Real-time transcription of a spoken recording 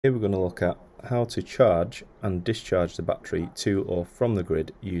Here we're going to look at how to charge and discharge the battery to or from the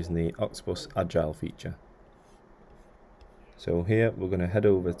grid using the Octopus Agile feature. So here we're going to head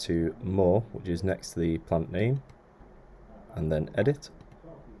over to More, which is next to the plant name, and then Edit.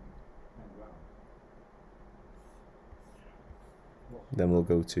 Then we'll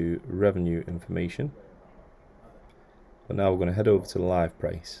go to Revenue Information. But now we're going to head over to the live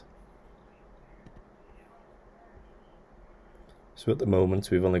price. So at the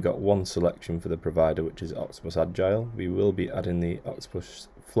moment we've only got one selection for the provider, which is Octopus Agile. We will be adding the Octopus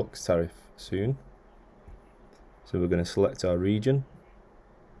Flux tariff soon. So we're going to select our region.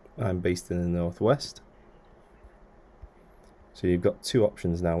 I'm based in the Northwest. So you've got two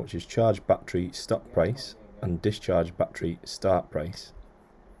options now, which is charge battery stop price and discharge battery start price.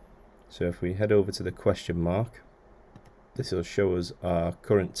 So if we head over to the question mark, this will show us our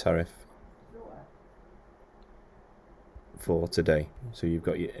current tariff for today. So you've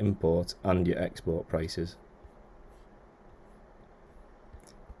got your import and your export prices.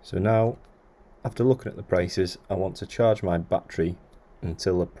 So now, after looking at the prices, I want to charge my battery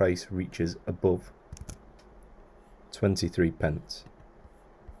until the price reaches above 23 pence.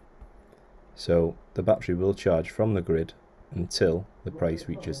 So the battery will charge from the grid until the price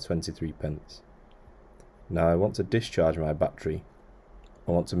reaches 23 pence. Now I want to discharge my battery.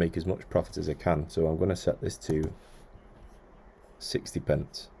 I want to make as much profit as I can, so I'm going to set this to 60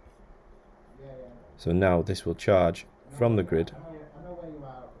 pence. So now this will charge from the grid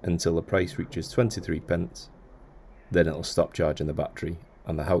until the price reaches 23 pence. Then it'll stop charging the battery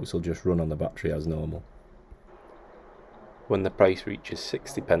and the house will just run on the battery as normal. When the price reaches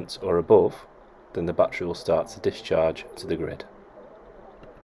 60 pence or above, then the battery will start to discharge to the grid.